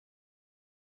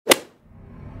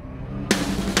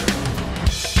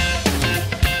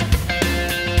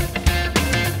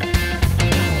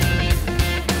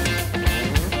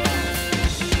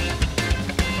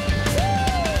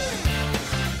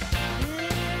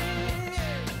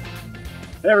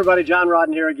Hey everybody, John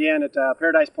Rawdon here again at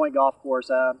Paradise Point Golf Course.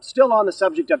 Still on the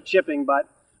subject of chipping, but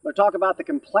I'm going to talk about the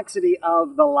complexity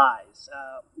of the lies.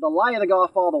 The lie of the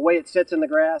golf ball, the way it sits in the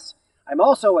grass. I'm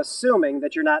also assuming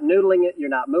that you're not noodling it, you're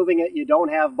not moving it, you don't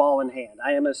have ball in hand.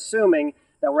 I am assuming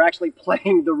that we're actually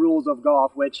playing the rules of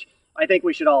golf, which I think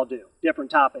we should all do.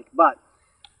 Different topic. But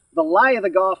the lie of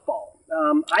the golf ball.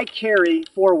 I carry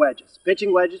 4 wedges.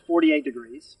 Pitching wedges, 48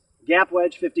 degrees. Gap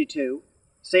wedge, 52.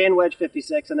 Sand wedge,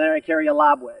 56, and then I carry a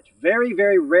lob wedge. Very,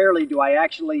 very rarely do I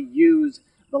actually use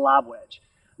the lob wedge.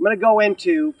 I'm going to go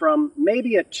into from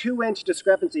maybe a 2-inch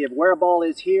discrepancy of where a ball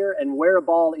is here and where a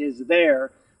ball is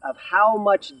there, of how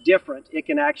much different it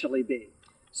can actually be.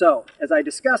 So, as I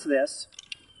discuss this,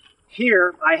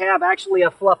 here I have actually a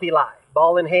fluffy lie.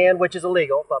 Ball in hand, which is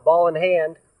illegal, but ball in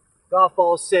hand, golf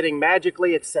ball is sitting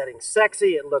magically, it's sitting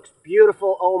sexy, it looks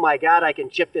beautiful. Oh my God, I can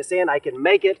chip this in, I can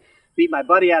make it. Beat my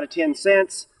buddy out of 10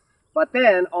 cents. But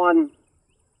then on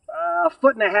a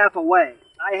 1.5 feet away,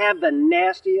 I have the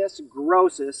nastiest,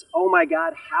 grossest, oh my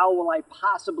God, how will I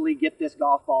possibly get this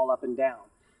golf ball up and down?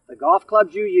 The golf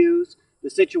clubs you use, the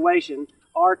situation,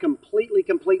 are completely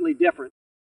different.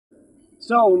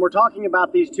 So when we're talking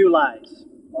about these 2 lies,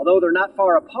 although they're not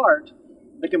far apart,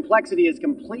 the complexity is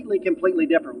completely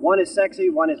different. One is sexy,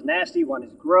 one is nasty, one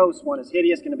is gross, one is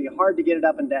hideous, going to be hard to get it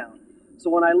up and down. So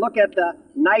when I look at the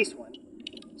nice one,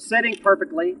 sitting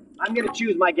perfectly, I'm going to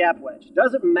choose my gap wedge.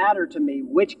 Doesn't matter to me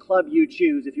which club you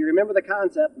choose. If you remember the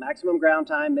concept, maximum ground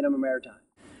time, minimum air time.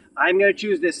 I'm going to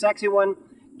choose this sexy one,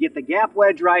 get the gap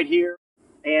wedge right here,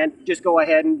 and just go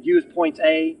ahead and use points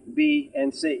A, B,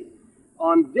 and C.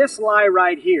 On this lie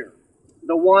right here,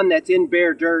 the one that's in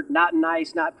bare dirt, not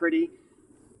nice, not pretty,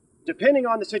 depending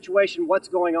on the situation, what's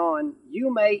going on,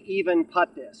 you may even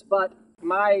putt this. But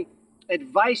my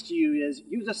advice to you is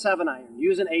use a 7-iron,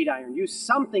 use an 8-iron, use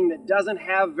something that doesn't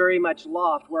have very much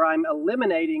loft, where I'm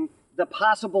eliminating the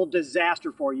possible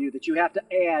disaster for you that you have to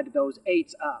add those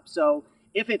 8s up. So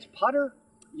if it's putter,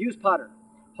 use putter.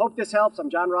 Hope this helps. I'm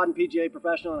John Rawdon, PGA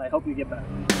professional, and I hope you get better.